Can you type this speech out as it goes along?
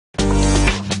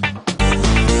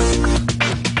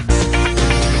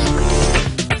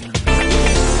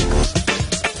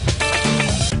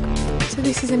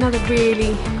is another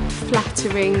really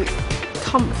flattering,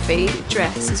 comfy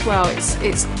dress as well.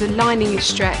 It's the lining is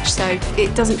stretched, so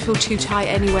it doesn't feel too tight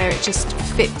anywhere. It just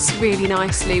fits really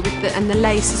nicely with and the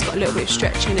lace has got a little bit of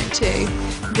stretch in it too.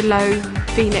 The low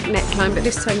V-neck neckline, but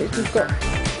this time we've got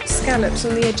scallops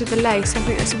on the edge of the lace. I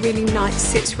think that's really nice,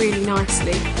 sits really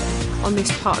nicely on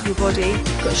this part of your body.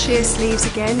 You've got sheer sleeves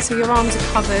again, so your arms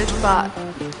are covered, but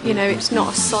you know, it's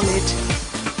not a solid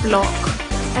block,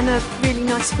 and a really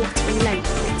nice flattering length.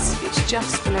 It's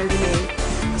just below the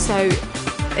knee. So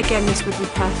again, this would be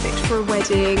perfect for a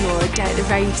wedding or a day at the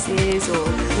races, or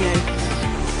you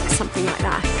know, something like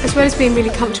that. As well as being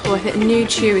really comfortable, I think a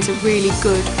nude shoe is a really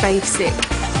good basic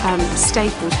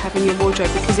staple to have in your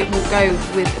wardrobe, because it will go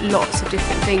with lots of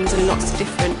different things and lots of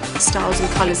different styles and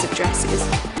colours of dresses.